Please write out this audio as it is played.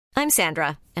I'm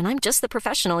Sandra, and I'm just the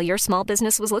professional your small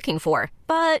business was looking for.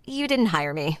 But you didn't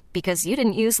hire me because you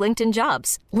didn't use LinkedIn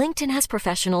Jobs. LinkedIn has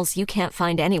professionals you can't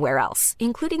find anywhere else,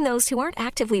 including those who aren't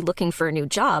actively looking for a new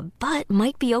job, but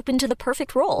might be open to the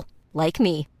perfect role, like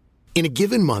me. In a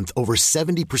given month, over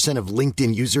 70% of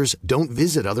LinkedIn users don't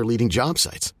visit other leading job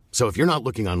sites. So if you're not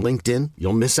looking on LinkedIn,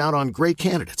 you'll miss out on great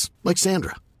candidates like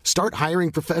Sandra. Start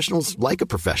hiring professionals like a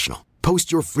professional.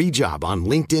 Post your free job on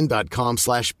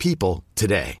linkedin.com/people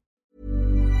today.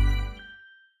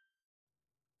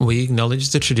 We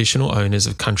acknowledge the traditional owners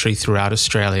of country throughout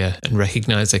Australia and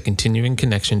recognise their continuing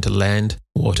connection to land,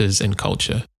 waters and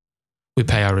culture. We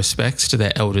pay our respects to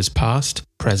their elders past,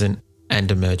 present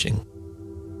and emerging.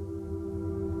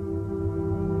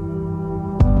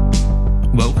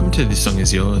 Welcome to This Song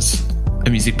Is Yours, a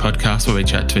music podcast where we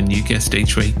chat to a new guest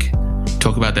each week,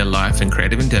 talk about their life and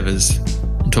creative endeavours,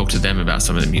 and talk to them about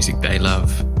some of the music they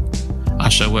love. Our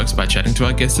show works by chatting to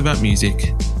our guests about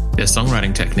music, their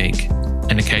songwriting technique,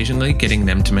 and occasionally getting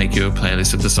them to make you a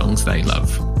playlist of the songs they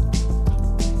love.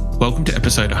 Welcome to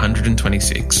episode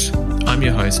 126. I'm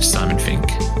your host, Simon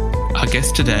Fink. Our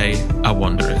guests today are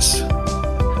Wanderers.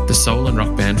 The soul and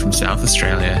rock band from South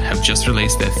Australia have just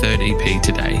released their third EP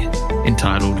today,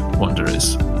 entitled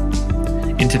Wanderers.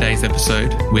 In today's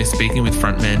episode, we're speaking with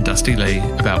frontman Dusty Lee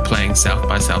about playing South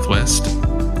by Southwest,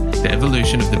 the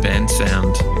evolution of the band's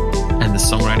sound, and the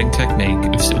songwriting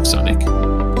technique of Silk Sonic.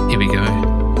 Here we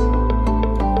go.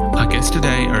 Our guests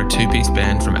today are a two-piece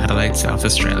band from Adelaide, South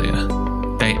Australia.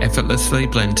 They effortlessly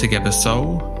blend together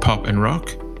soul, pop and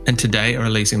rock, and today are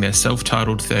releasing their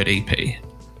self-titled third EP.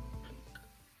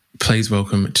 Please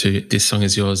welcome to This Song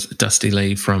Is Yours, Dusty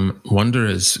Lee from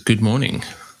Wanderers. Good morning.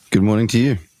 Good morning to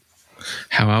you.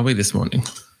 How are we this morning?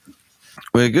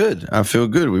 We're good. I feel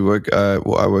good. I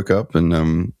woke up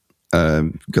and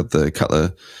got the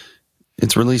Cutler.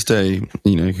 It's release day,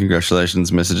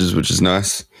 congratulations messages, which is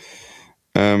nice.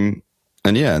 And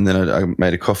then I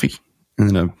made a coffee,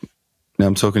 and then now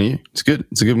I'm talking to you. It's good.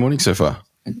 It's a good morning so far.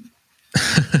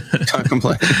 Can't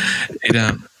complain.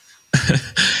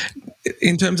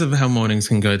 In terms of how mornings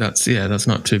can go, that's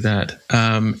not too bad.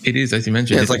 It is, as you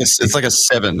mentioned. Yeah, it's like a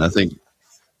 7, I think.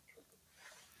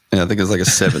 Yeah, I think it's like a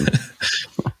 7.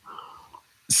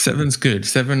 7's good.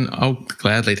 7, I'll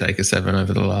gladly take a 7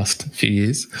 over the last few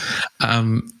years.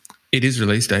 It is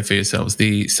release day for yourselves.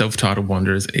 The self-titled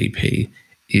Wanderers EP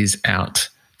is out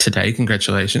today.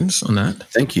 Congratulations on that.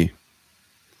 Thank you.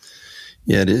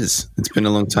 Yeah, it is. It's been a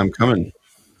long time coming.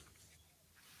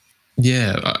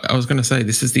 Yeah, I was going to say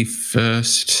this is the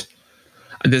first.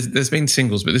 There's been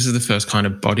singles, but this is the first kind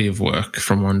of body of work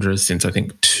from Wanderers since I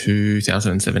think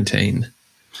 2017.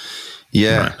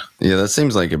 Yeah, right. Yeah, that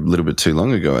seems like a little bit too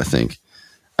long ago, I think.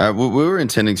 We were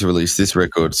intending to release this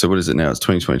record. So what is it now? It's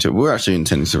 2022. We were actually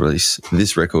intending to release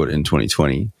this record in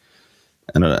 2020,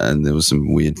 and there was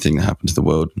some weird thing that happened to the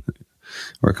world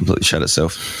where it completely shut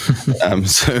itself.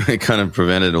 So it kind of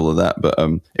prevented all of that. But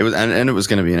it was, and it was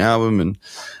going to be an album, and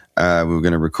we were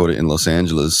going to record it in Los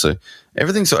Angeles. So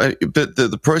everything. But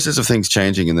the process of things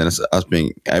changing, and then us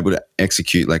being able to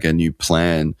execute like a new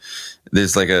plan.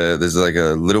 There's like a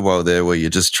little while there where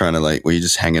you're just trying to where you're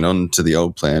just hanging on to the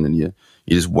old plan, and you're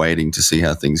just waiting to see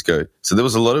how things go. So there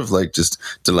was a lot of just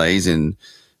delays in,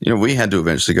 we had to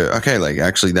eventually go, okay,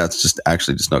 actually that's just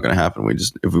not going to happen.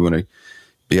 If we want to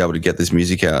be able to get this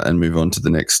music out and move on to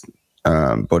the next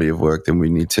body of work, then we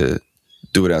need to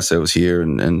do it ourselves here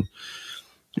and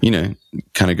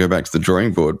kind of go back to the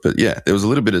drawing board. But yeah, there was a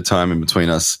little bit of time in between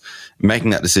us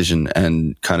making that decision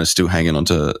and kind of still hanging on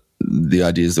to the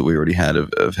ideas that we already had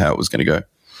of how it was going to go.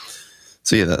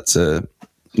 So yeah, that's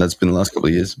been the last couple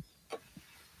of years.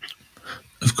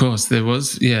 Of course, there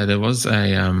was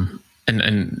a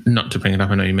and not to bring it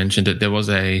up, I know you mentioned it. There was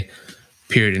a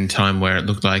period in time where it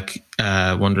looked like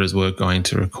Wanderers were going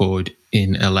to record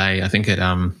in LA. I think at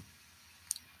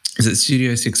is it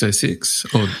Studio 606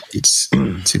 or it's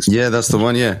 6? Yeah, that's the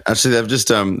one. Yeah, actually, they've just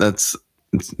Foo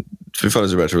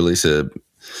Fighters are about to release a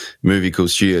movie called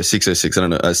Studio 606. I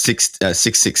don't know,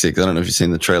 666. I don't know if you've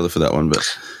seen the trailer for that one, but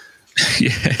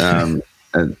yeah.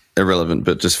 Irrelevant,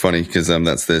 but just funny because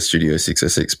that's their Studio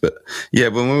 606. But yeah,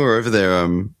 when we were over there,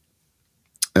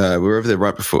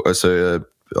 right before,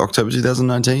 October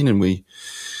 2019, and we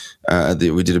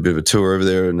did a bit of a tour over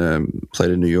there and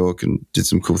played in New York and did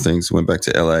some cool things. Went back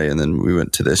to LA, and then we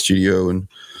went to their studio, and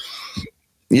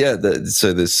yeah,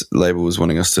 so this label was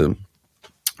wanting us to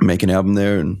make an album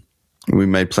there, and we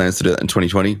made plans to do that in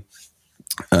 2020.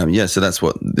 So that's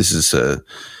what this is.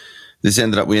 We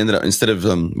ended up instead of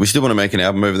we still want to make an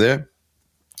album over there,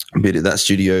 be it at that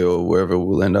studio or wherever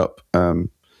we'll end up.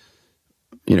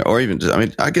 or even just, I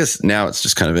mean, I guess now it's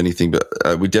just kind of anything,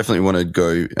 but we definitely want to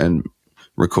go and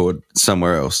record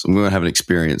somewhere else, and we want to have an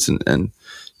experience and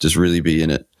just really be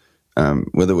in it.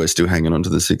 Whether we're still hanging on to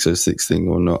the 606 thing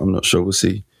or not, I'm not sure. We'll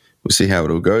see how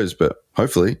it all goes, but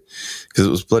hopefully, because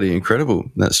it was bloody incredible,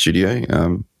 that studio. It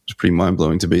was pretty mind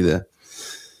blowing to be there.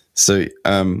 So,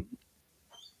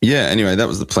 yeah, anyway, that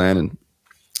was the plan. And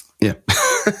yeah,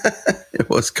 it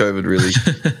was COVID really,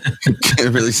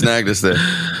 really snagged us there.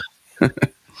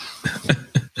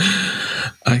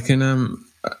 I can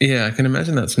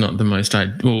imagine that's not the most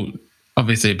well,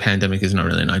 obviously a pandemic is not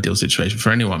really an ideal situation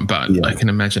for anyone, but I can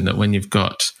imagine that when you've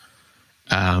got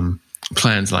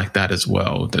plans like that as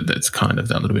well, that's kind of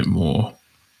that little bit more,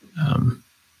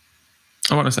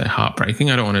 I want to say heartbreaking.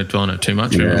 I don't want to dwell on it too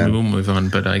much. Yeah. We will move on,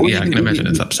 but I can imagine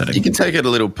it's upsetting. You can take it a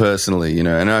little personally, and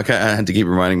I had to keep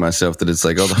reminding myself that it's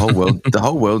like, the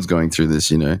whole world's going through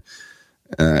this, I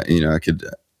could,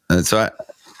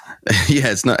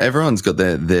 it's not, everyone's got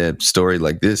their story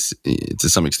like this to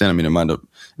some extent. I mean, it might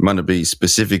not be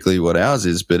specifically what ours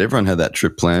is, but everyone had that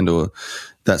trip planned or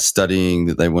that studying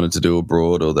that they wanted to do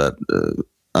abroad, or that,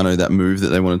 that move that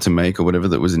they wanted to make or whatever,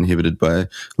 that was inhibited by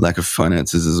lack of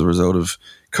finances as a result of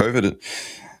COVID,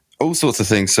 all sorts of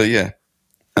things. So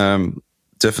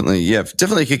definitely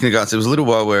kicking the guts. There was a little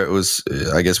while where it was,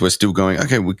 I guess we're still going,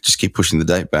 okay, we just keep pushing the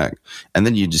date back. And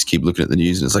then you just keep looking at the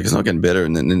news and it's like, it's not getting better.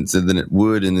 And then it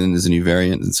would, and then there's a new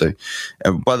variant. And so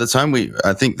by the time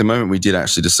I think the moment we did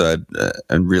actually decide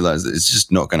and realize that it's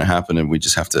just not going to happen, and we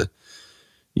just have to,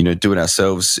 do it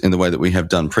ourselves in the way that we have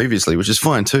done previously, which is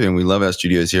fine too. And we love our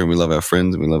studios here, and we love our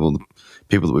friends, and we love all the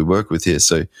people that we work with here.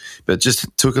 So, but it just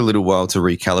took a little while to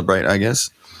recalibrate, I guess,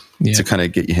 to kind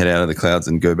of get your head out of the clouds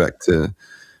and go back to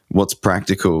what's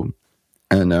practical.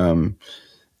 And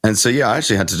so, I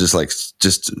actually had to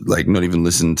just not even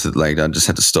listen to, I just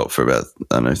had to stop for about,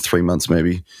 3 months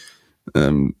maybe.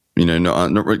 Not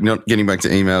getting back to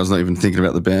emails, not even thinking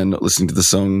about the band, not listening to the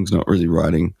songs, not really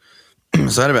writing.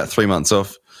 So I had about 3 months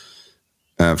off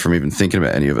from even thinking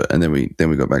about any of it. And then we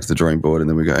got back to the drawing board, and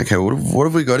then we go, okay, what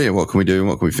have we got here? What can we do? And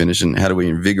what can we finish? And how do we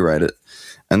invigorate it?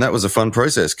 And that was a fun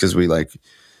process, because we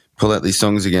pull out these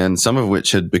songs again, some of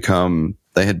which had become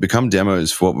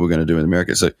demos for what we were going to do in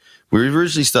America. So we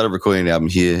originally started recording the album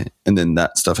here, and then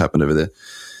that stuff happened over there.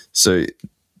 So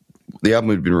the album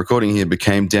we'd been recording here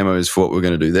became demos for what we were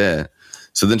going to do there.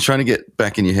 So then trying to get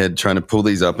back in your head, trying to pull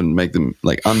these up and make them,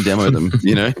 undemo them,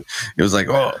 it was like,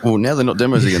 oh, well, now they're not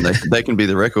demos again. They can be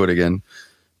the record again.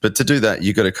 But to do that,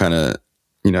 you got to kind of,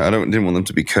 I didn't want them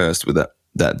to be cursed with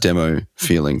that demo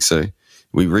feeling. So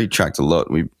we retracked a lot.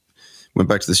 We went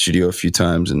back to the studio a few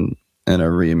times, and I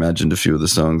reimagined a few of the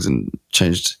songs and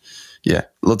changed,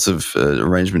 lots of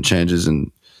arrangement changes and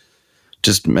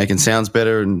just making sounds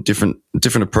better and different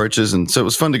approaches. And so it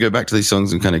was fun to go back to these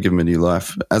songs and kind of give them a new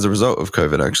life as a result of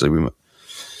COVID, actually,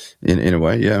 in a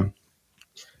way, yeah.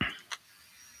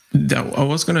 I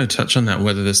was going to touch on that,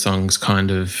 whether the songs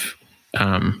kind of,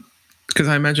 because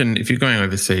I imagine if you're going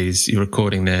overseas, you're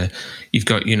recording there, you've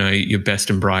got, your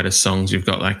best and brightest songs, you've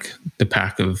got the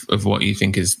pack of what you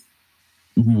think is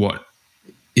what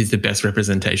is the best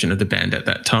representation of the band at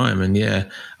that time. And I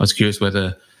was curious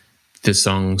whether the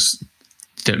songs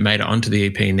that made it onto the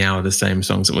EP now are the same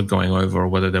songs that were going over, or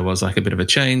whether there was a bit of a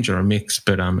change or a mix,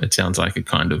 but it sounds like it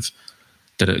kind of,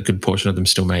 that a good portion of them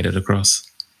still made it across.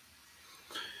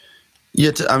 Yeah,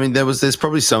 there's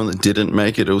probably some that didn't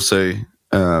make it also,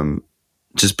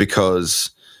 just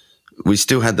because we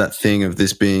still had that thing of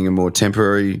this being a more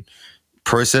temporary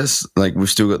process. We've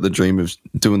still got the dream of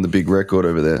doing the big record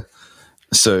over there.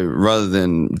 So rather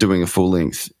than doing a full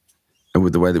length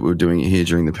with the way that we were doing it here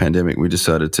during the pandemic, we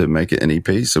decided to make it an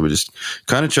EP. So we just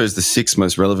kind of chose the 6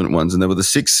 most relevant ones. And there were the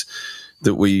 5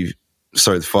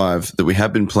 that we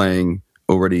have been playing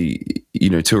already,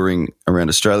 touring around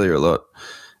Australia a lot.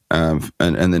 And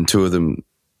then 2 of them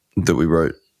that we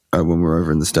wrote when we were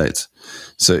over in the States.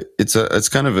 So it's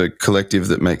kind of a collective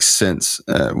that makes sense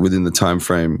within the time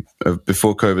frame of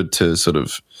before COVID to sort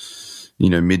of,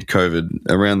 mid-COVID.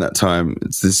 Around that time,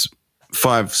 it's this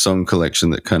 5-song collection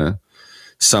that kind of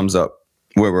sums up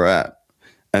where we're at.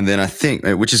 And then I think,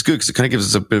 which is good because it kind of gives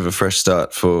us a bit of a fresh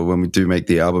start for when we do make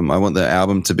the album. I want the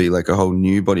album to be like a whole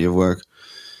new body of work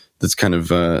that's kind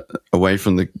of away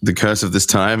from the curse of this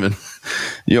time, and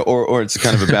or it's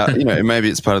kind of about maybe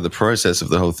it's part of the process of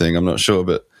the whole thing. I'm not sure,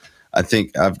 but I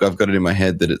think I've got it in my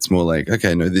head that it's more like,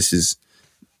 okay, no, this is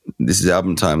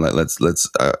album time. Let's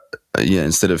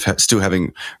instead of still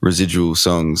having residual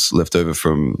songs left over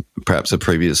from perhaps a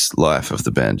previous life of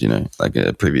the band, like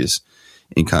a previous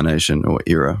incarnation or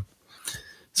era.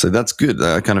 So that's good.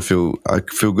 I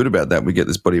feel good about that. We get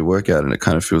this body of work out, and it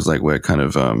kind of feels like we're kind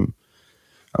of, I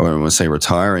don't want to say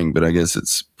retiring, but I guess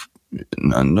it's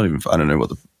not even, I don't know what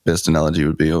the best analogy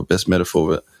would be or best metaphor,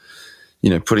 but, you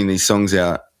know, putting these songs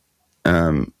out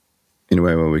in a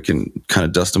way where we can kind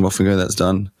of dust them off and go, that's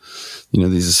done. You know,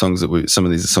 these are songs some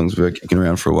of these are songs we've been kicking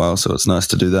around for a while, so it's nice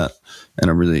to do that.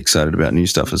 And I'm really excited about new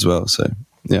stuff as well. So,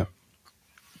 yeah.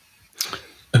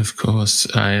 Of course.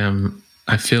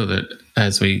 I feel that,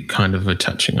 as we kind of were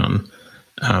touching on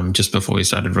just before we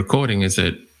started recording, is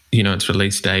that, you know, it's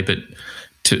release day, but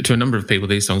to a number of people,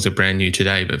 these songs are brand new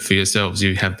today, but for yourselves,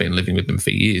 you have been living with them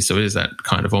for years. So is that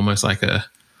kind of almost like a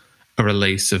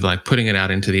release of like putting it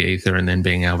out into the ether and then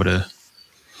being able to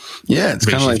it's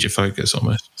kind of like your focus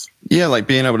almost. Yeah, like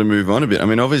being able to move on a bit. I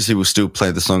mean, obviously we'll still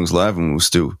play the songs live and we'll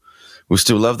still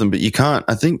love them, but you can't,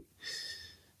 I think,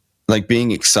 like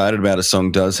being excited about a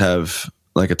song does have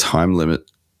like a time limit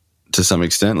to some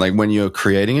extent. Like when you're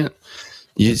creating it,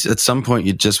 at some point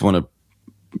you just want to,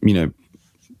 you know,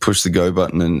 push the go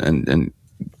button and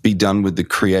be done with the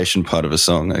creation part of a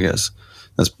song, I guess.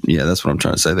 That's what I'm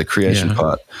trying to say. The creation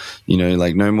part, you know,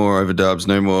 like no more overdubs,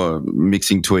 no more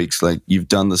mixing tweaks. Like you've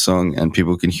done the song and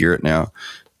people can hear it now.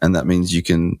 And that means you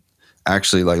can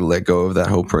actually like let go of that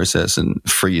whole process and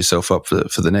free yourself up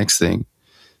for the next thing.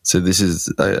 So this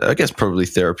is, I guess, probably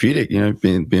therapeutic, you know,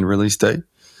 being release day.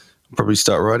 I'll probably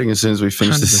start writing as soon as we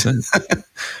finish 100%. This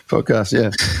podcast.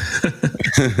 Yeah.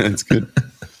 It's good.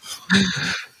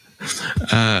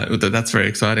 That's very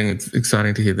exciting. It's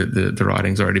exciting to hear that the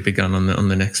writing's already begun on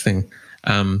the next thing.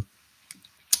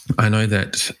 I know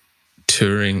that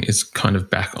touring is kind of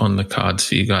back on the cards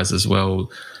for you guys as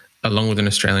well, along with an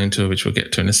Australian tour, which we'll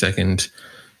get to in a second.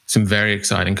 Some very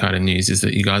exciting kind of news is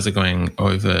that you guys are going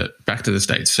over back to the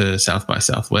States for South by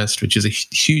Southwest, which is a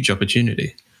huge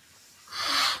opportunity.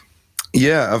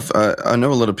 Yeah, I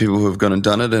know a lot of people who have gone and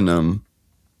done it, and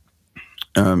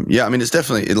I mean, it's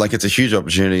definitely like it's a huge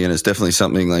opportunity, and it's definitely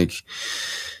something like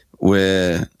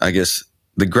where I guess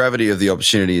the gravity of the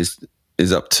opportunity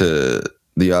is up to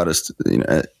the artist, you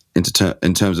know,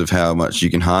 in terms of how much you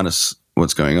can harness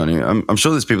what's going on here. I'm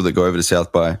sure there's people that go over to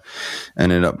South by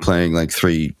and end up playing like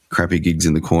 3 crappy gigs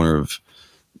in the corner of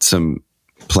some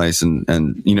place,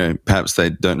 and you know, perhaps they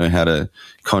don't know how to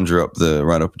conjure up the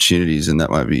right opportunities, and that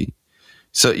might be.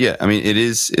 So yeah, I mean,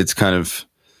 it's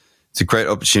a great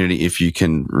opportunity if you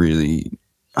can really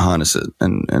harness it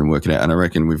and work it out. And I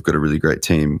reckon we've got a really great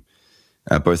team,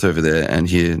 both over there and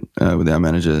here with our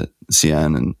manager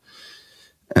Sian.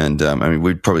 And I mean,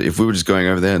 we'd probably, if we were just going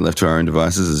over there and left to our own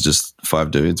devices as just 5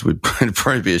 dudes, it'd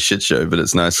probably be a shit show. But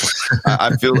it's nice.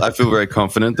 I feel very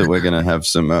confident that we're going to have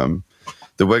some.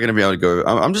 That we're going to be able to go.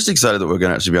 I'm just excited that we're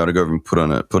going to actually be able to go over and put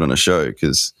on a show,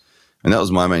 because, and that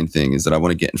was my main thing, is that I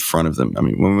want to get in front of them. I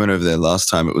mean, when we went over there last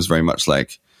time, it was very much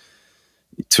like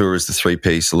tour is the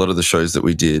 3-piece. A lot of the shows that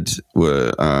we did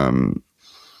were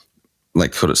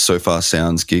like called it So Far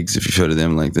Sounds gigs, if you've heard of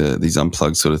them, like these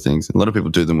unplugged sort of things. A lot of people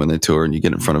do them when they tour, and you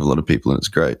get in front of a lot of people and it's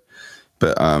great.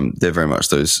 But they're very much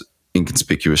those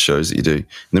inconspicuous shows that you do. And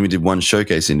then we did one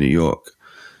showcase in New York,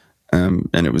 and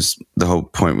it was, the whole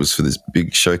point was for this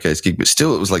big showcase gig, but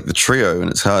still it was like the trio, and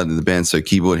it's hard, and the band's so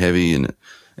keyboard heavy, and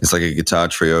it's like a guitar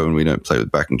trio, and we don't play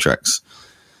with backing tracks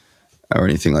or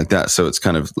anything like that. So it's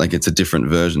kind of like it's a different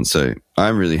version. So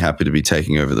I'm really happy to be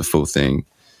taking over the full thing,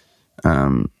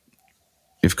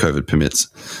 if COVID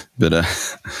permits. But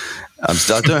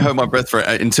I don't hold my breath for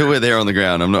it until we're there on the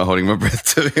ground. I'm not holding my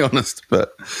breath, to be honest.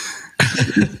 But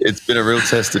it's been a real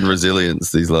test in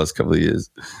resilience these last couple of years.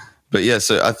 But yeah,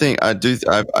 so I think I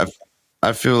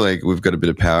feel like we've got a bit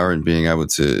of power in being able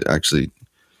to actually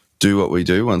do what we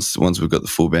do once we've got the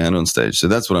full band on stage. So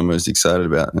that's what I'm most excited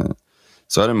about.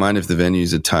 So I don't mind if the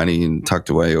venues are tiny and tucked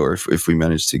away, or if we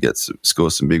manage to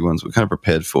score some big ones. We're kind of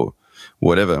prepared for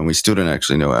whatever, and we still don't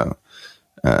actually know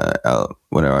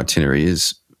what our itinerary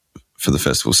is for the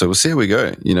festival. So we'll see how we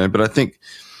go, you know. But I think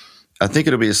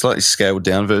it'll be a slightly scaled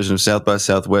down version of South by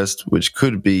Southwest, which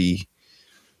could be,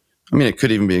 I mean, it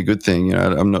could even be a good thing. You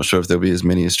know, I'm not sure if there'll be as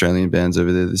many Australian bands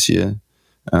over there this year,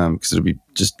 because it'll be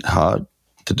just hard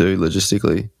to do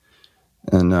logistically,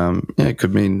 and it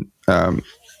could mean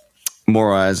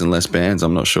more eyes and less bands.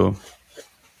 I'm not sure.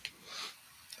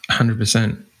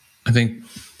 100%. I think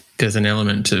there's an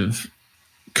element of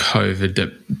COVID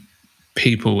that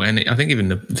people, and I think even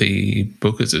the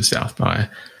bookers of South by,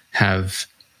 have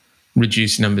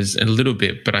reduced numbers a little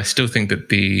bit, but I still think that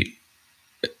the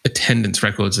attendance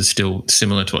records are still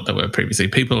similar to what they were previously.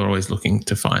 People are always looking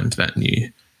to find that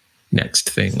new next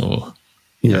thing, or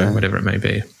you know, whatever it may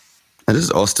be. And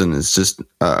just Austin is just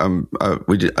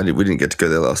we didn't get to go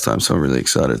there last time, so I'm really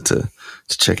excited to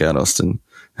check out Austin.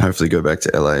 Hopefully, go back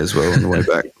to LA as well on the way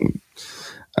back.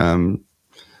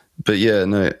 But yeah,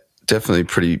 no, definitely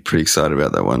pretty excited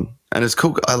about that one. And it's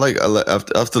cool. I like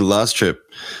after the last trip,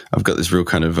 I've got this real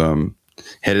kind of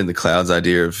head in the clouds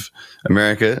idea of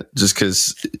America, just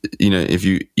because, if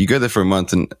you go there for a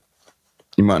month and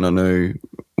you might not know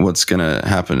what's going to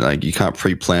happen. Like, you can't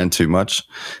pre-plan too much.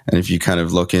 And if you kind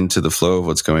of lock into the flow of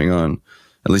what's going on,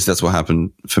 at least that's what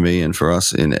happened for me and for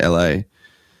us in LA,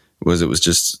 was it was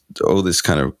just all this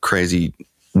kind of crazy,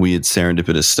 weird,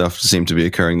 serendipitous stuff seemed to be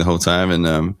occurring the whole time.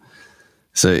 And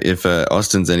so if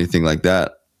Austin's anything like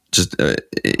that, just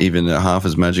even half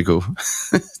as magical,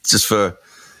 it's good.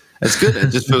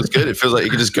 It just feels good. It feels like you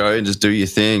can just go and just do your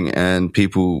thing and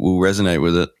people will resonate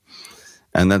with it.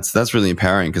 And that's really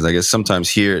empowering, because I guess sometimes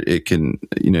here it can,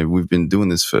 we've been doing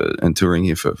this and touring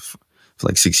here for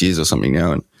like 6 years or something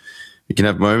now. And you can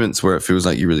have moments where it feels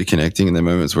like you're really connecting, and then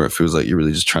moments where it feels like you're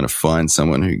really just trying to find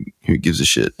someone who gives a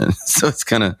shit. And so it's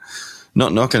kind of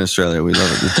not knocking Australia. We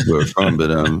love it. This is where we're from.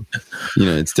 But,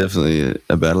 it's definitely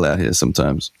a battle out here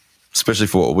sometimes, especially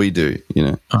for what we do,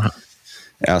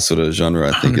 our sort of genre.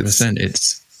 I think 100%.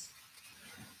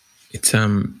 It's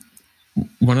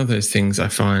one of those things I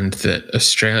find that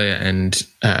Australia and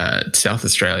South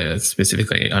Australia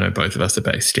specifically, I know both of us are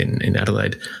based in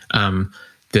Adelaide,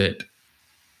 that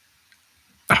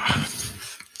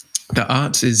the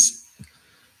arts is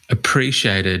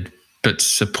appreciated but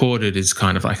supported is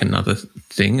kind of like another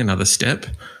thing, another step.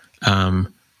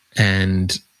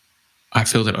 And I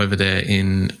feel that over there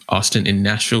in Austin, in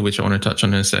Nashville, which I want to touch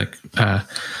on in a sec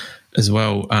as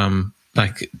well,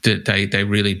 like they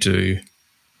really do.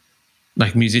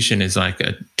 Like, musician is like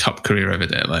a top career over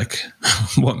there. Like,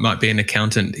 what might be an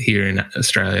accountant here in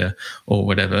Australia or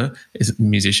whatever,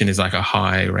 musician is like a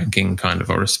high ranking kind of,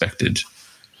 or respected.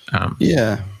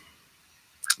 Yeah,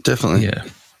 definitely.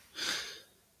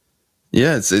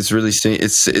 Yeah, it's really seen.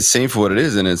 It's seen for what it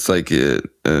is, and it's like it's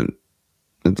a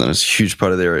huge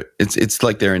part of their. It's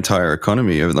like their entire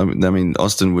economy. I mean,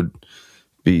 Austin would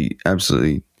be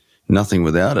absolutely nothing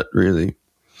without it, really.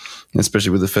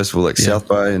 Especially with a festival like South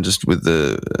by, and just with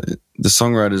the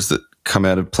songwriters that come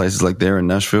out of places like there in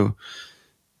Nashville,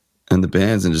 and the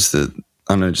bands, and just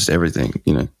just everything,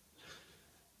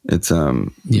 It's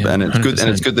and it's 100%. Good, and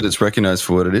it's good that it's recognized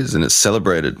for what it is, and it's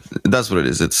celebrated. That's what it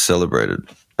is. It's celebrated,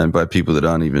 and by people that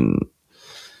aren't even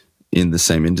in the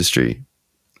same industry,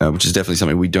 which is definitely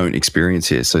something we don't experience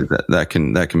here. So that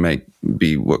can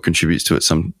be what contributes to it.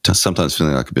 Sometimes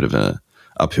feeling like a bit of an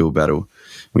uphill battle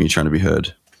when you're trying to be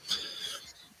heard.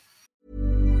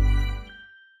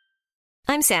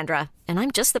 I'm Sandra, and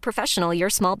I'm just the professional your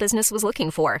small business was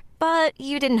looking for. But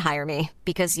you didn't hire me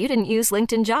because you didn't use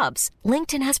LinkedIn Jobs.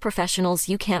 LinkedIn has professionals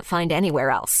you can't find anywhere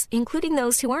else, including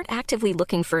those who aren't actively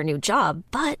looking for a new job,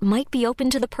 but might be open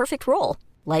to the perfect role,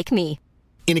 like me.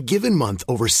 In a given month,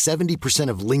 over 70%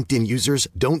 of LinkedIn users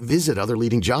don't visit other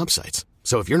leading job sites.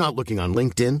 So if you're not looking on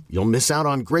LinkedIn, you'll miss out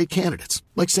on great candidates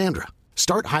like Sandra.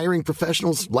 Start hiring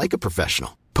professionals like a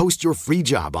professional. Post your free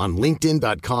job on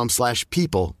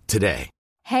linkedin.com/people today.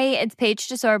 Hey, it's Paige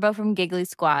DeSorbo from Giggly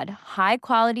Squad. High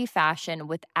quality fashion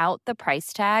without the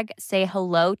price tag. Say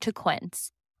hello to Quince.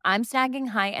 I'm snagging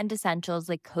high-end essentials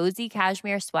like cozy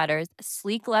cashmere sweaters,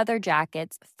 sleek leather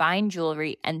jackets, fine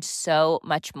jewelry, and so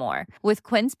much more. With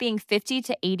Quince being 50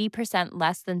 to 80%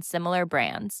 less than similar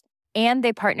brands. And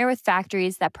they partner with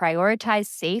factories that prioritize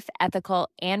safe, ethical,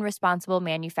 and responsible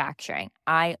manufacturing.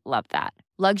 I love that.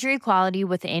 Luxury quality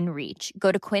within reach.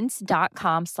 Go to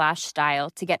quince.com/style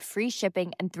to get free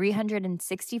shipping and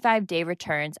 365-day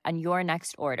returns on your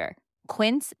next order.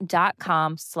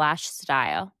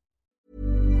 Quince.com/style.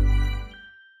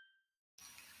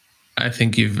 I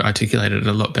think you've articulated it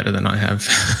a lot better than I have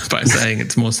by saying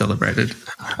it's more celebrated.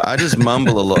 I just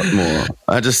mumble a lot more.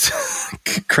 I just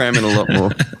cram in a lot more.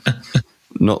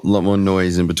 Not a lot more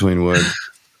noise in between words.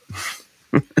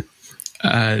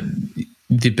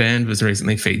 The band was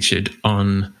recently featured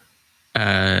on,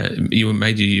 you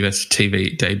made your US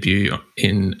TV debut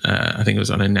in, I think it was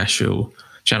on a Nashville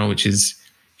channel, which is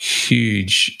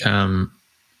huge,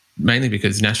 mainly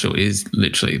because Nashville is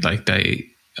literally like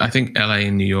I think LA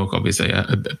and New York obviously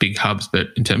are big hubs,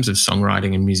 but in terms of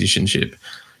songwriting and musicianship,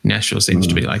 Nashville seems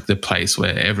to be like the place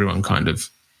where everyone kind of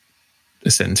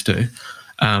ascends to.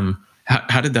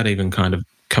 How did that even kind of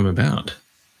come about?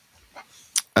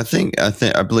 I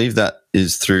believe that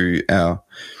is through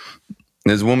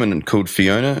there's a woman called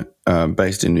Fiona,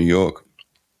 based in New York,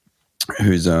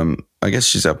 who's, I guess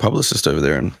she's our publicist over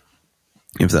there, and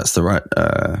if that's the right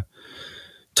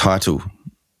title.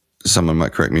 someone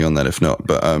might correct me on that if not,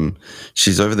 but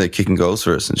she's over there kicking goals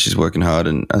for us, and she's working hard,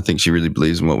 and I think she really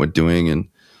believes in what we're doing. And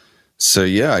so,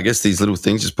 yeah, I guess these little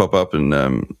things just pop up, and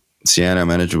Sian, our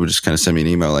manager, would just kind of send me an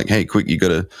email like, hey, quick, you got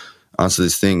to answer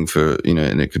this thing for,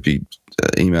 and it could be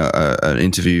an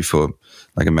interview for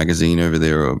like a magazine over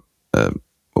there, or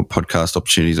podcast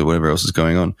opportunities or whatever else is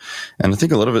going on. And I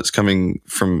think a lot of it's coming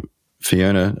from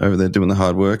Fiona over there doing the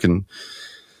hard work and,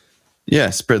 yeah,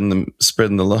 spreading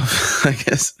the love, I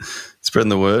guess, spreading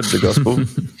the word, the gospel,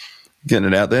 getting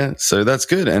it out there. So that's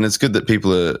good. And it's good that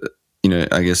people are,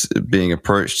 I guess, being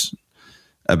approached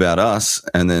about us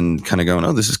and then kind of going,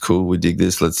 oh, this is cool. We dig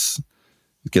this. Let's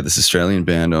get this Australian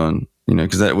band on,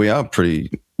 because we are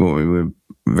we're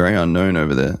very unknown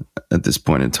over there at this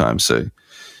point in time. So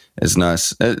it's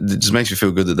nice. It just makes me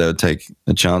feel good that they would take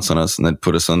a chance on us and they'd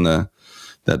put us on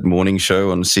that morning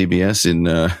show on CBS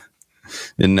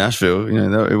in Nashville.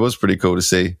 It was pretty cool to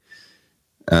see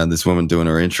this woman doing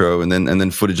her intro and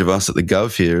then footage of us at the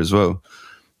Gov here as well.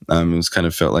 It was kind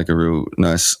of felt like a real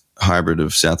nice hybrid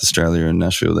of South Australia and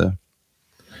Nashville there.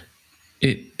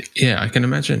 I can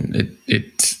imagine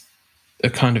it's a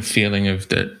kind of feeling of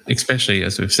that, especially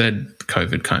as we've said,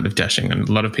 COVID kind of dashing and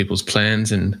a lot of people's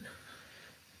plans, and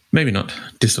maybe not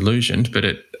disillusioned, but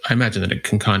I imagine that it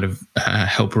can kind of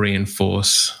help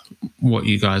reinforce what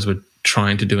you guys were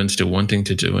trying to do and still wanting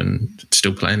to do and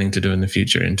still planning to do in the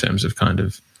future in terms of kind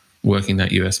of working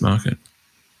that US market.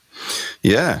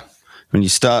 Yeah. When you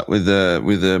start with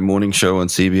a morning show on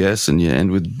CBS and you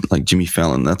end with like Jimmy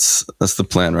Fallon, that's the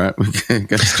plan, right? We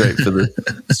go straight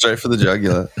for the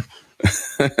jugular.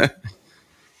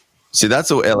 See,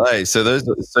 that's all LA. So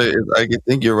I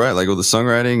think you're right. Like all the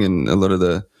songwriting and a lot of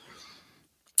the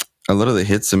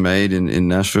hits are made in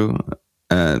Nashville.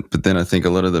 But then I think a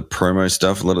lot of the promo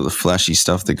stuff, a lot of the flashy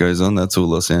stuff that goes on, that's all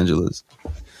Los Angeles.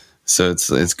 So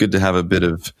it's good to have a bit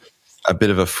of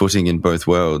a footing in both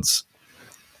worlds.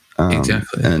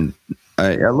 Exactly. And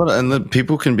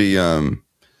people can be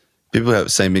people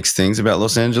say mixed things about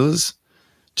Los Angeles,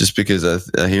 just because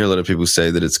I hear a lot of people say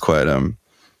that it's quite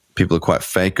people are quite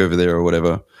fake over there or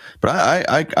whatever. But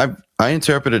I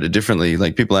interpreted it differently.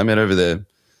 Like people I met over there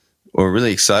were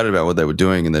really excited about what they were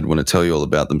doing and they'd want to tell you all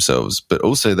about themselves, but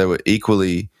also they were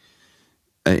equally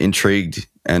intrigued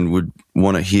and would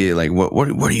want to hear like what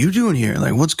are you doing here?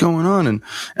 Like what's going on?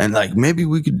 And like maybe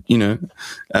we could,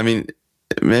 I mean,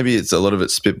 maybe it's a lot of it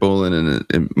spitballing and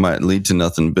it might lead to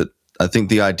nothing, but I think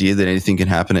the idea that anything can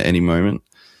happen at any moment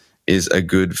is a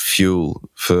good fuel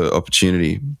for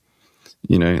opportunity.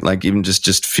 Like even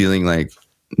just feeling like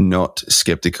not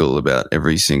skeptical about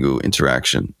every single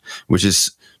interaction, which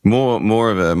is more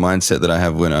of a mindset that I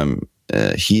have when I'm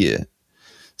here.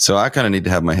 So I kind of need to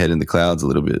have my head in the clouds a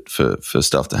little bit for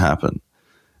stuff to happen.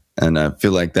 And I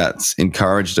feel like that's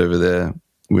encouraged over there,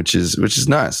 which is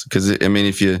nice. Because I mean,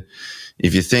 if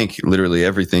you think literally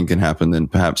everything can happen, then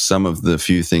perhaps some of the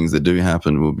few things that do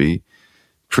happen will be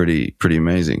pretty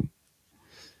amazing.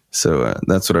 So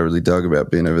that's what I really dug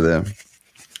about being over there.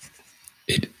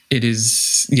 It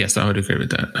is, yes, I would agree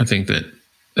with that. I think that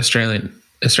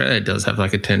Australia does have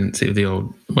like a tendency of the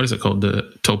old, what is it called, the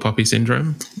tall poppy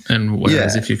syndrome, and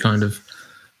whereas if you kind of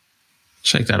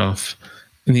shake that off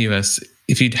in the US,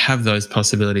 if you'd have those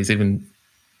possibilities even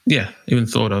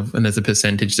thought of, and there's a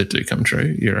percentage that do come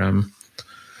true, you're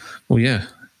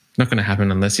not going to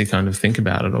happen unless you kind of think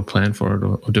about it or plan for it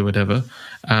or do whatever.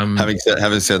 Having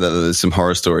said that, there's some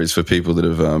horror stories for people that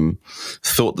have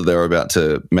thought that they were about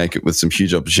to make it with some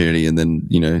huge opportunity and then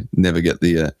never get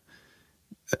the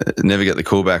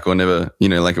callback, or never,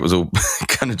 like it was all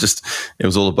kind of it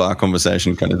was all a bar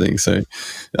conversation kind of thing. So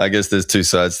I guess there's two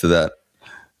sides to that.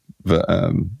 But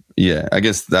I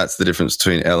guess that's the difference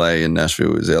between LA and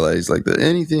Nashville. Is LA is like the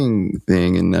anything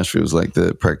thing, and Nashville is like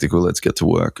the practical, let's get to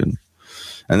work. And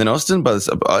then Austin, a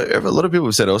lot of people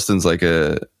have said Austin's like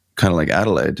a kind of like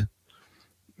Adelaide.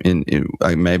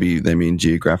 Maybe they mean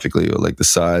geographically or like the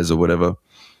size or whatever,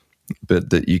 but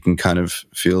that you can kind of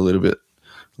feel a little bit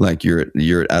like you're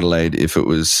at Adelaide if it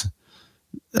was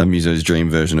a Muso's Dream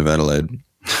version of Adelaide.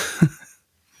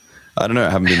 I don't know. I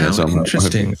haven't been there so much.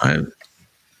 Interesting.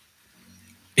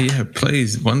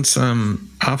 Please, once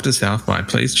after South by,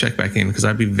 please check back in because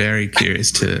I'd be very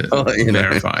curious to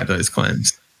verify those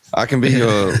claims. I can be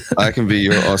your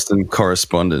Austin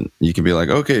correspondent. You can be like,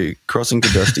 okay, crossing to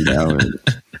Dusty now. And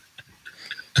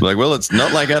like, well, it's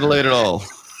not like Adelaide at all.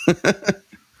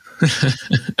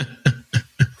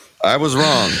 I was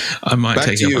wrong. I might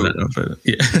take you up on that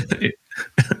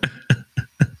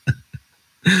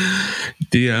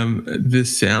one. The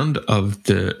sound of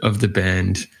the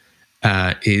band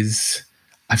is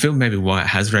I feel maybe why it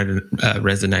has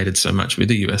resonated so much with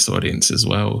the US audience as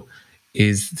well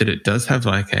is that it does have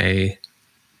like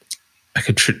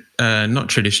not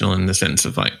traditional in the sense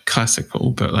of like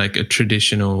classical, but like a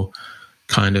traditional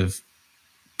kind of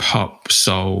pop,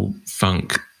 soul,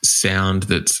 funk sound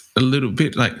that's a little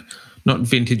bit like not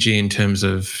vintagey in terms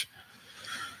of,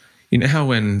 you know how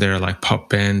when there are like pop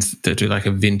bands that do like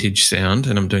a vintage sound,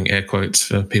 and I'm doing air quotes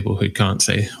for people who can't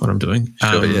see what I'm doing.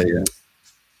 Sure, yeah.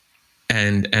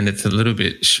 And it's a little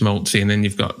bit schmaltzy, and then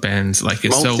you've got bands like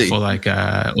yourself or like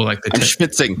the I'm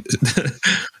schmitzing.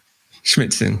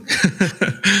 Schmitzing.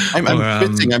 I'm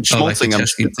schmitzing. I'm schmaltzing. I'm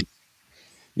schmitzing.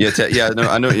 Yeah, no,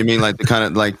 I know what you mean. Like the kind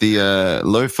of like the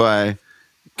lo-fi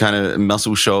kind of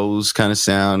Muscle Shoals kind of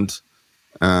sound,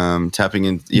 tapping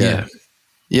in. Yeah.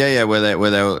 Where they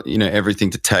were, you know,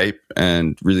 everything to tape,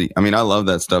 and really, I mean, I love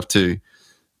that stuff too.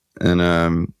 And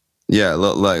a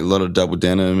lot of double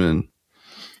denim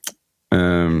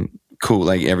and cool,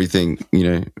 like everything, you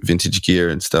know, vintage gear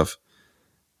and stuff.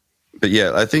 But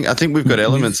yeah, I think we've got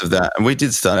elements of that, and we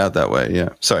did start out that way. Yeah,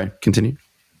 sorry, continue.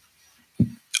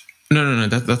 No.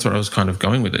 That's what I was kind of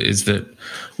going with it. Is that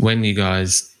when you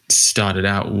guys started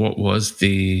out, what was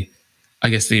the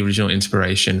original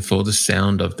inspiration for the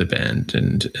sound of the band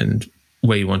and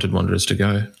where you wanted Wanderers to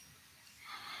go?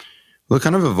 Well, it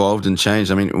kind of evolved and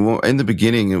changed. I mean, in the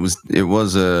beginning, it was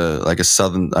like a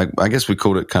southern. I guess we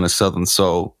called it kind of southern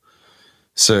soul.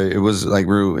 So it was like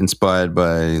real inspired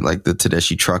by like the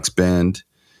Tedeschi Trucks band,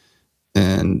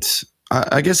 and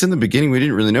I guess in the beginning we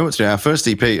didn't really know what to do. Our first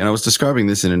EP, and I was describing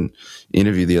this in an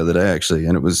interview the other day actually,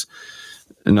 and it was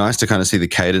nice to kind of see the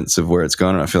cadence of where it's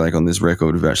gone. And I feel like on this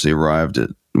record we've actually arrived at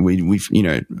we've you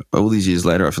know, all these years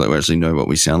later, I feel like we actually know what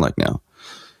we sound like now.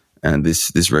 And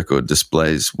this record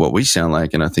displays what we sound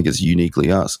like, and I think it's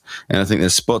uniquely us. And I think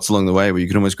there's spots along the way where you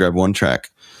can almost grab one track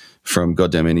from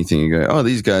Goddamn Anything and go, oh,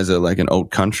 these guys are like an old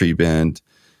country band.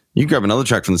 You grab another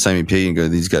track from the same EP and go,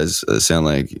 these guys sound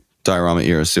like Diorama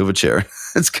era Silverchair.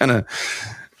 It's kind of,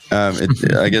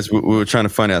 I guess we were trying to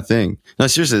find our thing. No,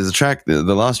 seriously, there's a track, the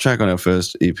last track on our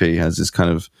first EP has this kind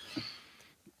of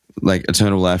like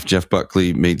Eternal Life, Jeff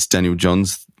Buckley meets Daniel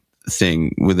Johns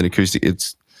thing with an acoustic.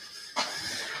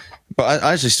 But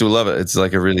I actually still love it. It's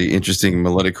like a really interesting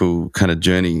melodical kind of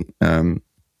journey.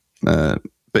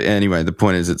 But anyway, the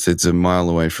point is it's a mile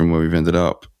away from where we've ended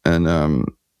up. And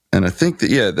I think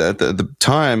that, at the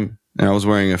time, and I was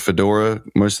wearing a fedora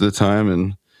most of the time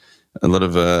and a lot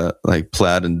of like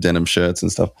plaid and denim shirts and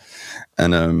stuff.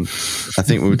 And I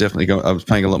think we were definitely I was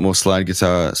playing a lot more slide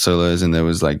guitar solos, and there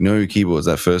was like no keyboards.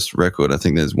 That first record, I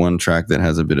think there's one track that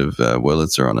has a bit of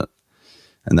Wurlitzer on it,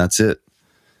 and that's it.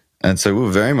 And so we were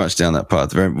very much down that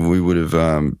path. We would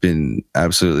have been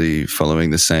absolutely following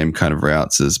the same kind of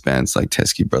routes as bands like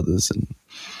Teskey Brothers and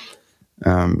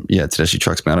Tedeschi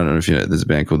Trucks band. I don't know if you know, there's a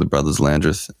band called the Brothers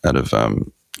Landreth out of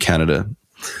Canada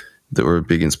that were a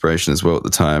big inspiration as well at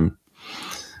the time.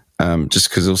 Just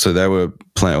because also they were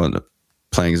playing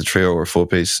as a trio or a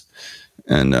four-piece,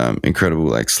 and incredible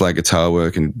like slide guitar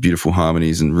work and beautiful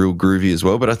harmonies and real groovy as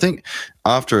well. But I think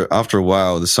after a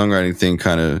while, the songwriting thing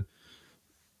kind of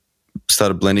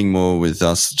started blending more with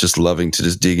us just loving to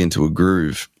just dig into a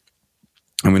groove.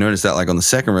 And we noticed that like on the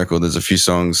second record, there's a few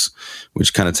songs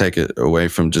which kind of take it away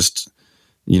from just,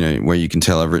 you know, where you can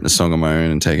tell I've written a song on my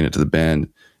own and taken it to the band,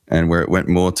 and where it went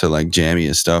more to like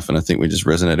jammier stuff. And I think we just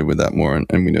resonated with that more. And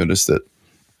we noticed that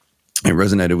it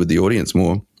resonated with the audience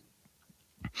more, and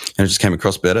it just came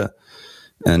across better.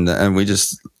 And we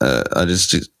just, I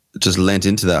just lent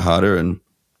into that harder. And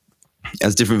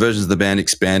as different versions of the band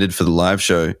expanded for the live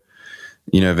show,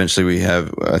 you know, eventually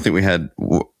I think we had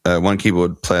one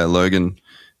keyboard player, Logan,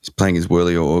 he's playing his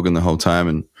whirly or organ the whole time.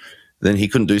 And then he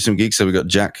couldn't do some gigs. So we got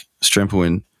Jack Strempel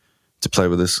in to play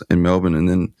with us in Melbourne. And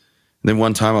then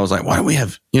one time I was like, why don't we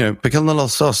have, you know, Pequeno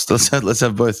Los Dos? Let's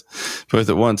have both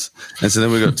at once. And so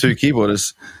then we got two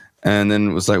keyboardists, and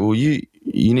then it was like, well, you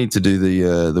need to do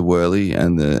the whirly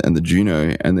and the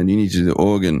Juno, and then you need to do the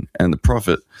organ and the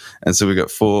Prophet. And so we got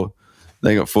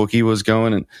they got four keyboards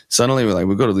going, and suddenly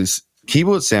we've got all these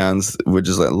keyboard sounds we're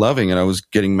just like loving. And I was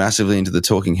getting massively into the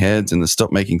Talking Heads, and the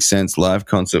Stop Making Sense live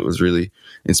concert was really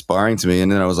inspiring to me.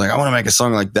 And then I was like, I want to make a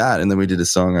song like that. And then we did a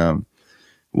song,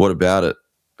 What About It?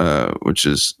 Which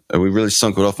is, we really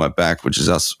sunk it off my back, which is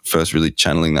us first really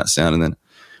channeling that sound. And then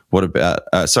What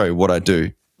I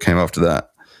Do came after that.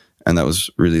 And that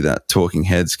was really that Talking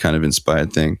Heads kind of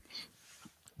inspired thing.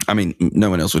 I mean,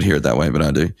 no one else would hear it that way, but I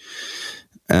do.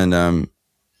 And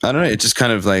I don't know, it just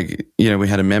kind of like, you know, we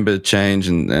had a member change,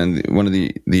 and one of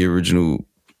the original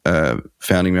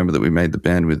founding member that we made the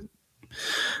band with,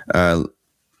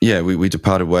 we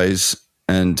departed ways.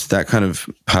 And that kind of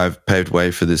paved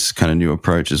way for this kind of new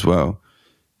approach as well.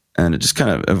 And it just kind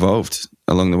of evolved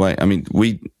along the way. I mean,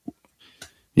 we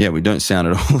don't sound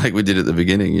at all like we did at the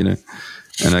beginning, you know.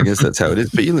 And I guess that's how it is.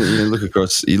 But you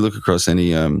look across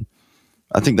any.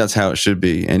 I think that's how it should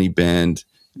be. Any band,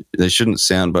 they shouldn't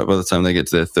sound. But by the time they get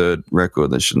to their third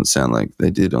record, they shouldn't sound like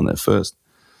they did on their first.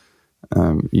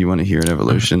 You want to hear an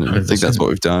evolution, and I think that's what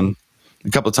we've done. A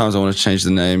couple of times I want to change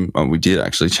the name. We did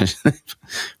actually change the name,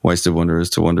 Wasted Wanderers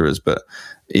to Wanderers. But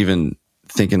even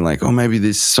thinking like, oh, maybe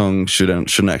this song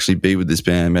shouldn't actually be with this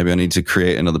band. Maybe I need to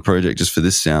create another project just for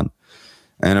this sound.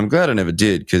 And I'm glad I never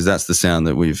did, because that's the sound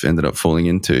that we've ended up falling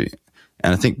into.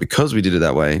 And I think because we did it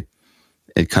that way,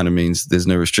 it kind of means there's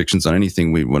no restrictions on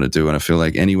anything we want to do. And I feel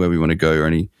like anywhere we want to go, or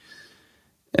any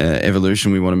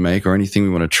evolution we want to make, or anything we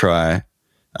want to try,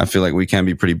 I feel like we can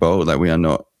be pretty bold. Like we are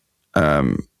not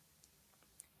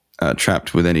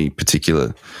trapped with any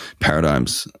particular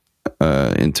paradigms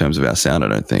in terms of our sound, I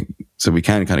don't think. So we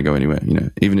can kind of go anywhere, you know.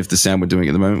 Even if the sound we're doing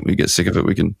at the moment, we get sick of it,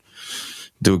 we can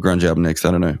do a grunge album next. I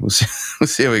don't know. We'll see. We'll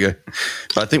see how we go.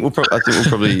 But I think we'll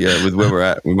probably with where we're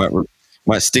at, we might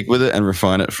stick with it and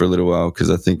refine it for a little while,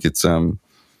 because I think it's I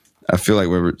feel like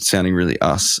we're sounding really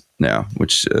us now,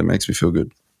 which makes me feel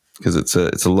good, because it's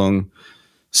a long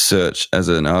search as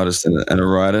an artist and a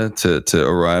writer to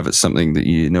arrive at something that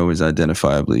you know is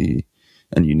identifiably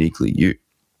and uniquely you.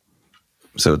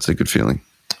 So it's a good feeling.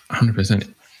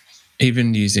 100%.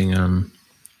 Even using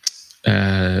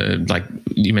like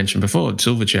you mentioned before,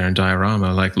 Silverchair and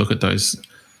Diorama, like look at those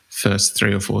first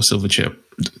 3 or 4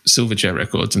 Silverchair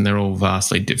records, and they're all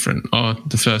vastly different.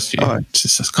 The first few,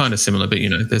 it's just kind of similar, but you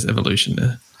know, there's evolution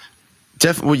there.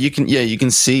 Definitely, you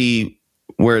can see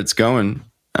where it's going.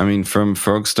 I mean, from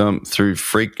Frog Stomp through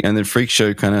Freak, and then Freak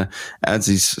Show kind of adds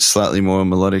these slightly more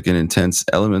melodic and intense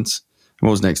elements. What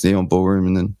was next? Neon Ballroom,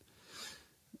 and then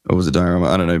or was it Diorama?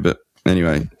 I don't know, but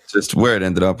anyway, just where it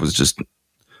ended up was just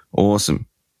awesome.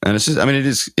 And it's just, I mean, it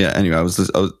is. Yeah. Anyway, I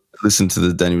was listening to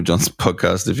the Daniel Johnston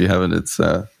podcast. If you haven't, it's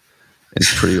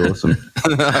pretty awesome.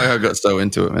 I got so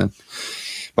into it, man.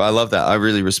 But I love that. I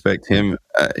really respect him.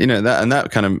 You know,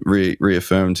 that kind of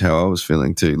reaffirmed how I was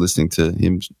feeling too, listening to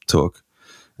him talk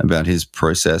about his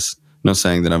process. Not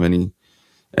saying that I'm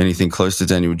anything close to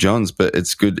Daniel Johns, but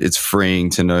it's good. It's freeing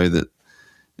to know that,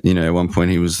 you know, at one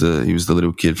point he was the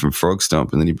little kid from Frog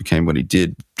Stomp, and then he became what he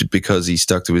did because he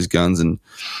stuck to his guns, and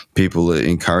people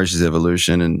encouraged his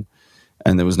evolution,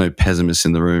 and there was no pessimist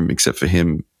in the room except for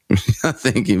him. I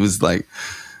think he was like,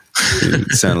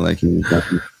 it sounded like he was.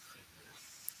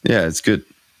 Yeah, it's good.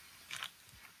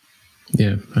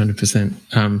 Yeah,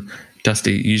 100%.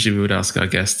 Dusty, usually we would ask our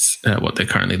guests what they're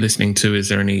currently listening to. Is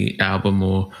there any album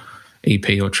or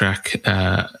EP or track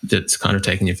that's kind of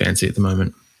taking your fancy at the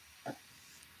moment?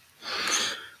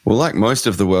 Well, like most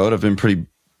of the world, I've been pretty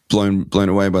blown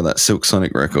away by that Silk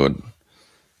Sonic record.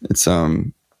 It's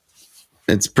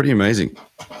pretty amazing.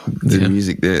 The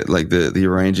music there, like the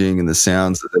arranging and the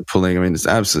sounds that they're pulling. I mean, it's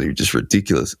absolutely just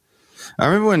ridiculous. I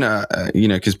remember when, you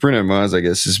know, because Bruno Mars, I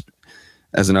guess, is,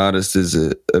 as an artist, is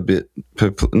a bit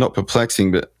not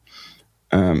perplexing, but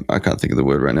I can't think of the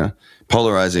word right now.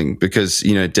 Polarizing, because,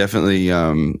 you know, definitely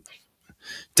in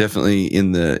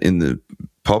the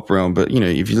pop realm, but, you know,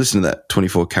 if you listen to that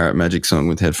 24 Karat Magic song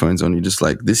with headphones on, you're just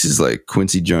like, this is like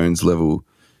Quincy Jones level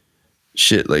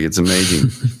shit. Like, it's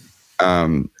amazing.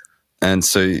 And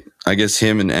so I guess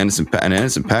him and Anderson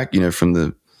 .Paak, you know,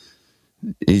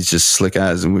 he's just slick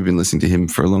as, and we've been listening to him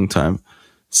for a long time.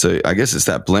 So I guess it's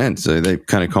that blend. So they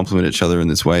kind of complement each other in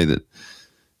this way that,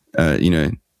 you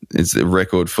know, it's a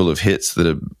record full of hits that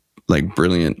are like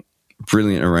brilliant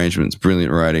arrangements,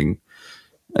 brilliant writing.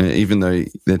 Even though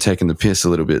they're taking the piss a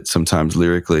little bit sometimes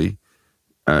lyrically,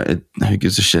 who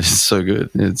gives a shit? It's so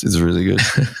good. It's really good.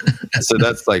 So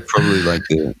that's like probably like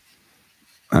I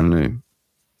don't know.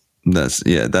 That's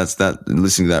that.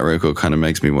 Listening to that record kind of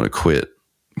makes me want to quit,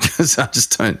 because I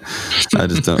just don't.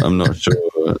 I'm not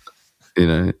sure. You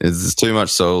know, it's too much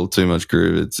soul, too much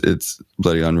groove. It's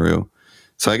bloody unreal.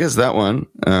 So I guess that one.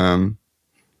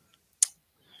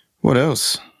 What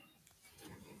else?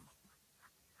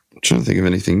 I'm trying to think of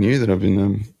anything new that I've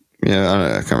been.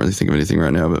 I can't really think of anything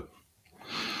right now, but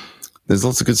there's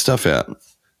lots of good stuff out.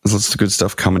 There's lots of good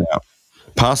stuff coming out.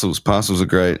 Parcels are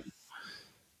great.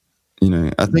 You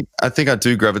know, I think I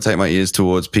do gravitate my ears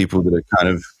towards people that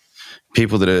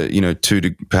are, you know,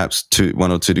 perhaps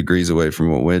 1 or 2 degrees away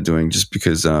from what we're doing, just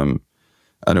because I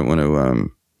don't want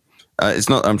to. It's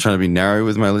not I'm trying to be narrow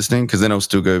with my listening, because then I'll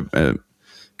still go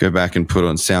back and put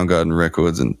on Soundgarden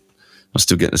records, and I'll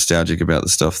still get nostalgic about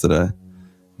the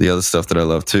other stuff that I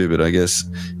love too. But I guess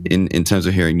in terms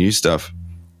of hearing new stuff,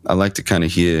 I like to kind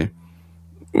of hear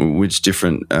which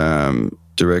different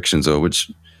directions, or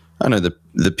which, I don't know,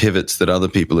 the pivots that other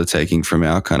people are taking from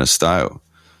our kind of style.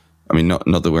 I mean, not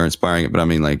that we're inspiring it, but I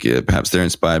mean, like, perhaps they're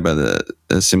inspired by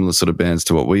the similar sort of bands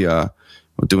to what we are,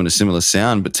 or doing a similar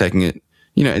sound, but taking it,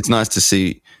 you know, it's nice to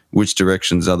see which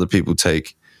directions other people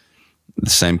take the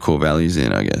same core values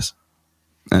in, I guess.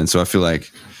 And so I feel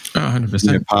like 100%.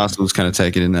 You know, Parcels kind of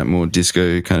take it in that more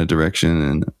disco kind of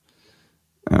direction.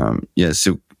 And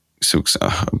Silk's, I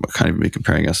can't even be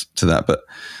comparing us to that, but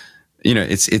you know,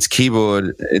 it's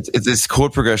keyboard, it's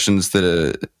chord progressions that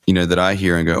are, you know, that I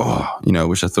hear and go, oh, you know, I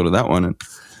wish I thought of that one.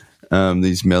 And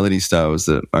these melody styles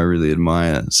that I really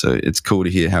admire. So it's cool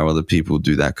to hear how other people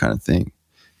do that kind of thing,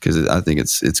 because I think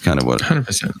it's kind of what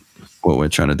 100% what we're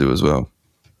trying to do as well.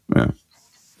 Yeah.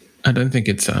 I don't think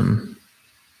it's like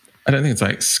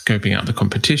scoping out the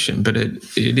competition, but it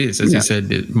is, as you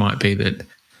said, it might be that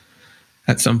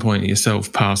at some point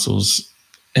yourself, Parcels,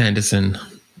 Anderson,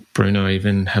 Bruno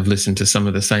even have listened to some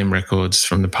of the same records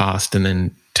from the past and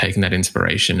then taken that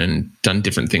inspiration and done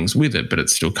different things with it, but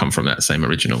it's still come from that same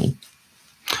original.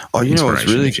 Oh, you know what's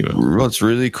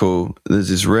really cool? There's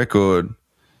this record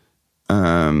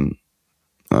I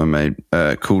made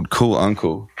called Cool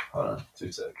Uncle. Hold on,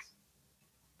 2 seconds.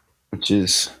 Which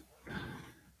is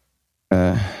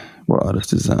what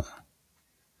artist is that?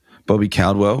 Bobby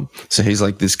Caldwell. So he's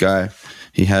like this guy.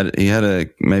 He had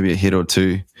maybe a hit or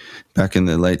two back in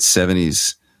the late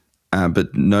 70s,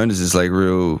 but known as this like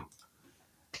real,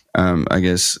 I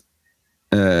guess,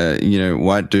 you know,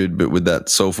 white dude, but with that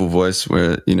soulful voice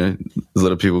where, you know, a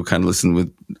lot of people kind of listen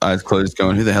with eyes closed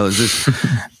going, who the hell is this?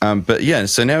 But yeah,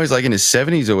 so now he's like in his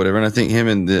 70s or whatever. And I think him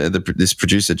and this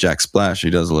producer, Jack Splash, who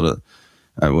does a lot of,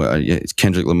 it's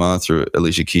Kendrick Lamar through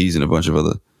Alicia Keys and a bunch of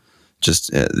other,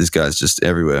 this guy's just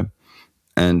everywhere.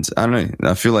 And I don't know,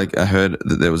 I feel like I heard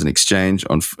that there was an exchange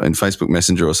in Facebook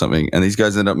Messenger or something, and these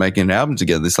guys ended up making an album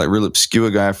together. This like real obscure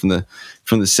guy from the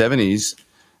 70s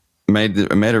made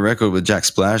a record with Jack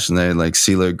Splash, and they had like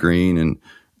CeeLo Green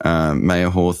and Maya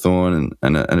Hawthorne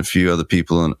and a few other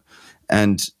people.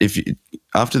 And if you,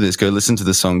 after this, go listen to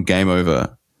the song Game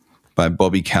Over by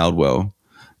Bobby Caldwell,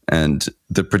 and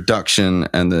the production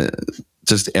and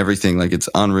just everything, like it's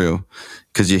unreal,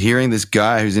 because you're hearing this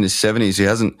guy who's in his 70s who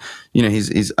hasn't, you know,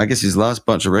 he's I guess his last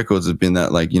bunch of records have been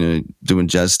that, like, you know, doing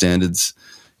jazz standards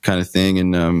kind of thing,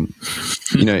 and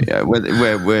you know,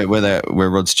 where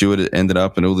Rod Stewart ended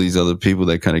up and all these other people,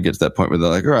 they kind of get to that point where they're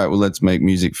like, all right, well, let's make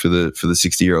music for the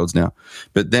 60-year-olds now.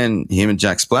 But then him and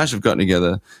Jack Splash have gotten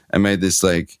together and made this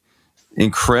like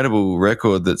incredible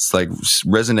record that's like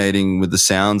resonating with the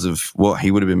sounds of what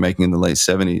he would have been making in the late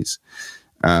 70s,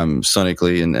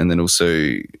 sonically, and then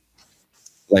also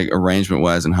like arrangement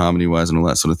wise and harmony wise and all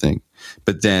that sort of thing.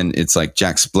 But then it's like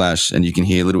Jack Splash, and you can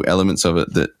hear little elements of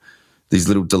it, that these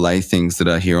little delay things that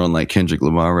I hear on like Kendrick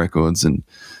Lamar records, and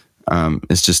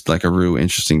it's just like a real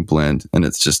interesting blend, and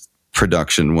it's just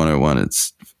production 101.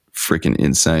 It's freaking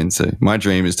insane. So my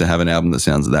dream is to have an album that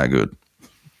sounds that good.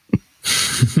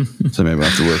 So maybe I'll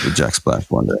have to work with Jack Splash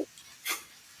one day.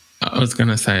 I was going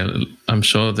to say, I'm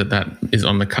sure that is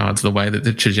on the cards. The way that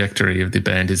the trajectory of the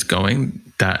band is going,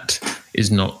 that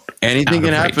is not anything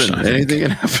can happen. Anything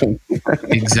can happen.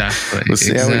 Exactly. We'll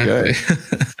see how we go.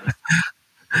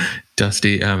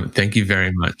 Dusty, thank you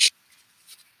very much.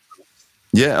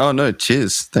 Yeah. Oh no.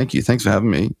 Cheers. Thank you. Thanks for having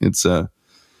me. It's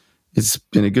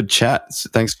been a good chat.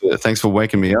 Thanks for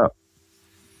waking me up.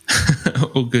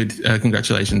 All good.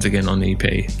 Congratulations again on the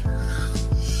EP.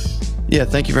 Yeah.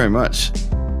 Thank you very much.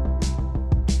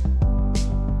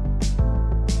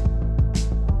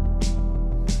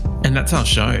 And that's our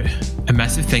show. A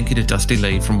massive thank you to Dusty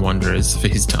Lee from Wanderers for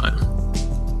his time.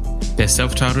 Their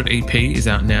self-titled EP is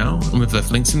out now, and we've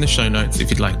left links in the show notes if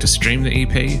you'd like to stream the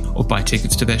EP or buy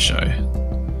tickets to their show.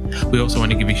 We also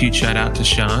want to give a huge shout out to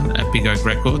Sean at Big Oak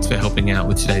Records for helping out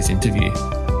with today's interview.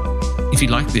 If you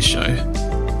like this show,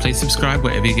 please subscribe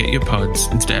wherever you get your pods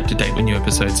and stay up to date when new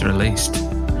episodes are released.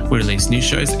 We release new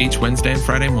shows each Wednesday and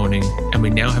Friday morning, and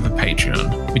we now have a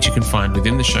Patreon, which you can find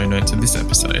within the show notes of this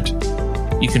episode.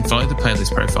 You can follow the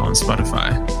playlist profile on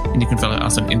Spotify, and you can follow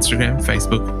us on Instagram,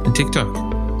 Facebook, and TikTok.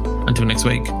 Until next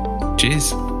week,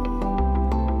 cheers.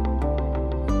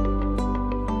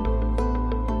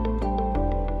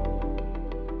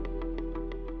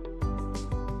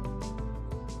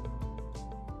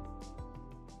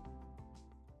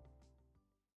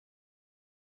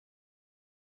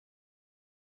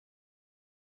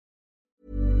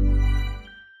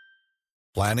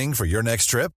 Planning for your next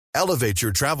trip? Elevate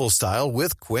your travel style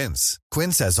with Quince.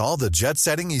 Quince has all the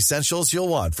jet-setting essentials you'll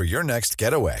want for your next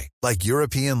getaway, like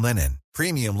European linen,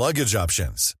 premium luggage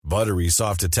options, buttery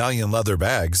soft Italian leather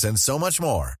bags, and so much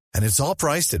more. And it's all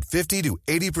priced at 50 to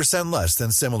 80% less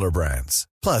than similar brands.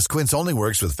 Plus, Quince only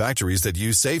works with factories that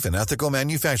use safe and ethical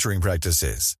manufacturing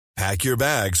practices. Pack your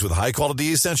bags with high-quality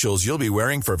essentials you'll be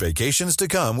wearing for vacations to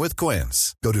come with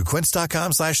Quince. Go to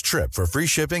quince.com/trip for free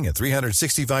shipping and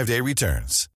 365-day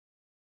returns.